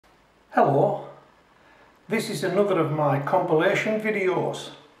Hello, this is another of my compilation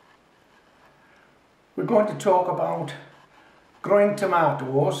videos. We're going to talk about growing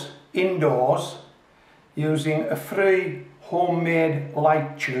tomatoes indoors using a free homemade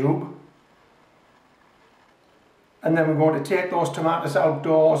light tube, and then we're going to take those tomatoes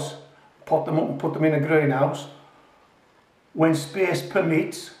outdoors, pot them up and put them in a greenhouse when space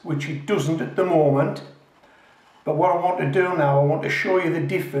permits, which it doesn't at the moment. But what I want to do now, I want to show you the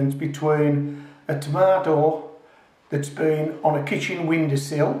difference between a tomato that's been on a kitchen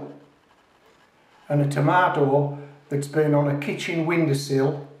windowsill and a tomato that's been on a kitchen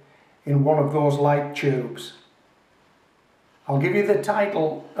windowsill in one of those light tubes. I'll give you the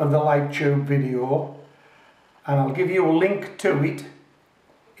title of the light tube video and I'll give you a link to it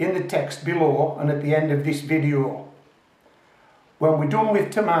in the text below and at the end of this video. When we're done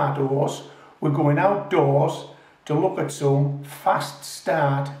with tomatoes, we're going outdoors to look at some fast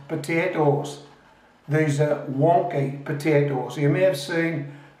start potatoes. These are wonky potatoes. You may have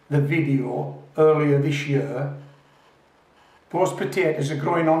seen the video earlier this year. Those potatoes are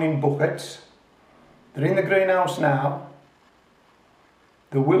growing on in buckets. They're in the greenhouse now.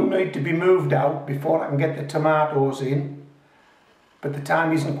 They will need to be moved out before I can get the tomatoes in, but the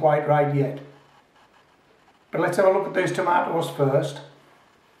time isn't quite right yet. But let's have a look at these tomatoes first.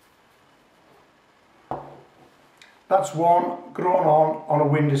 That's one grown on a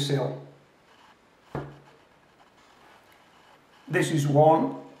windowsill. This is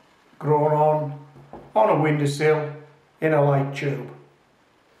one grown on a windowsill in a light tube.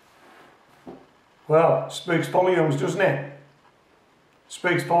 Well, speaks volumes, doesn't it?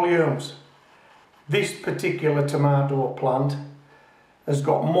 Speaks volumes. This particular tomato plant has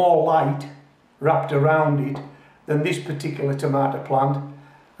got more light wrapped around it than this particular tomato plant,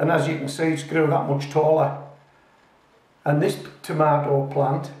 and as you can see, it's grew that much taller. And this tomato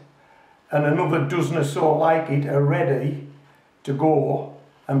plant and another dozen or so like it are ready to go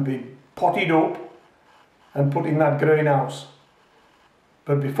and be potted up and put in that greenhouse.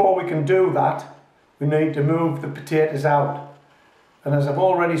 But before we can do that, we need to move the potatoes out. And as I've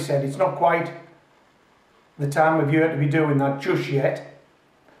already said, it's not quite the time of year to be doing that just yet,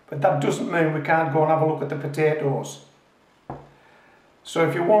 but that doesn't mean we can't go and have a look at the potatoes. So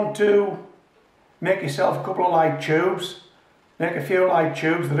if you want to make yourself a couple of light tubes, make a few light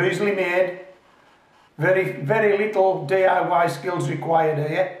tubes, they're easily made, very little DIY skills required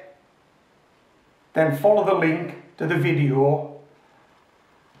here. Then follow the link to the video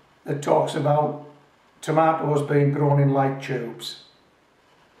that talks about tomatoes being grown in light tubes.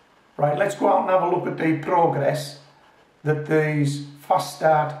 Right, let's go out and have a look at the progress that these fast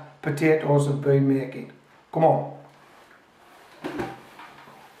start potatoes have been making. Come on.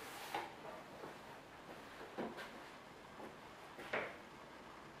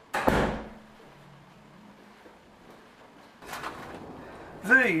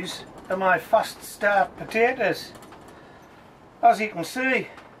 These are my fast start potatoes. As you can see,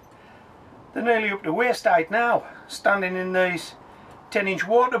 they're nearly up to waist height now, standing in these 10-inch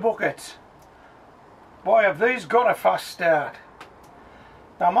water buckets. Boy, have these got a fast start.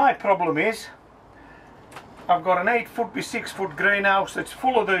 Now my problem is, I've got an 8-foot by 6-foot greenhouse that's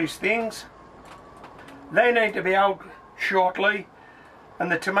full of these things. They need to be out shortly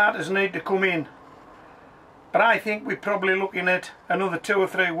and the tomatoes need to come in. But I think we're probably looking at another 2 or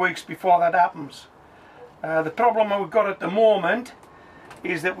 3 weeks before that happens. The problem we've got at the moment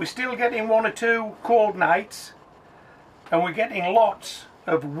is that we're still getting 1 or 2 cold nights and we're getting lots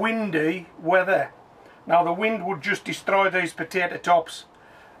of windy weather. Now the wind would just destroy these potato tops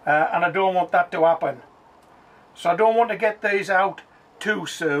and I don't want that to happen. So I don't want to get these out too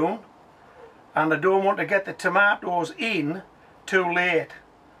soon and I don't want to get the tomatoes in too late.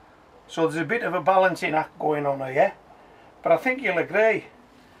 So there's a bit of a balancing act going on here, but I think you'll agree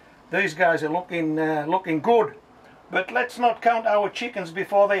these guys are looking good. But let's not count our chickens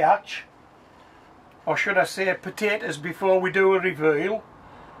before they hatch, or should I say potatoes before we do a reveal,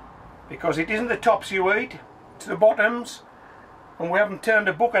 because it isn't the tops you eat, it's the bottoms, and we haven't turned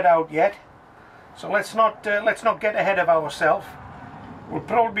the bucket out yet. So let's not get ahead of ourselves. We'll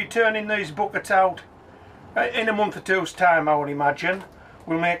probably be turning these buckets out in a month or two's time, I would imagine.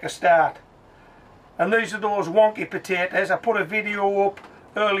 We'll make a start. And these are those wonky potatoes. I put a video up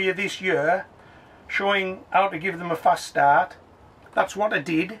earlier this year showing how to give them a fast start. That's what I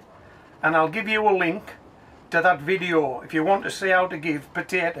did, and I'll give you a link to that video if you want to see how to give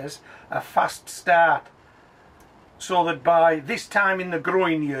potatoes a fast start, so that by this time in the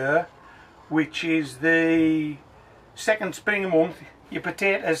growing year, which is the second spring month, your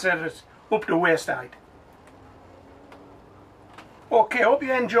potatoes are up to waist height. Okay, hope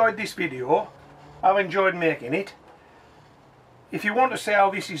you enjoyed this video. I've enjoyed making it. If you want to see how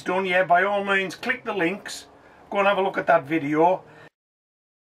this is done, yeah, by all means click the links, go and have a look at that video.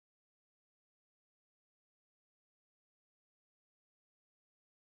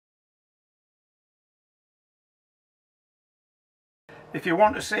 If you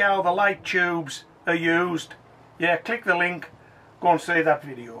want to see how the light tubes are used, yeah, click the link, go and see that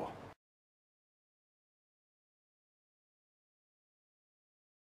video.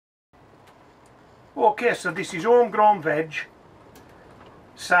 Okay, so this is Home Grown Veg,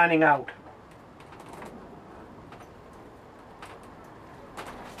 signing out.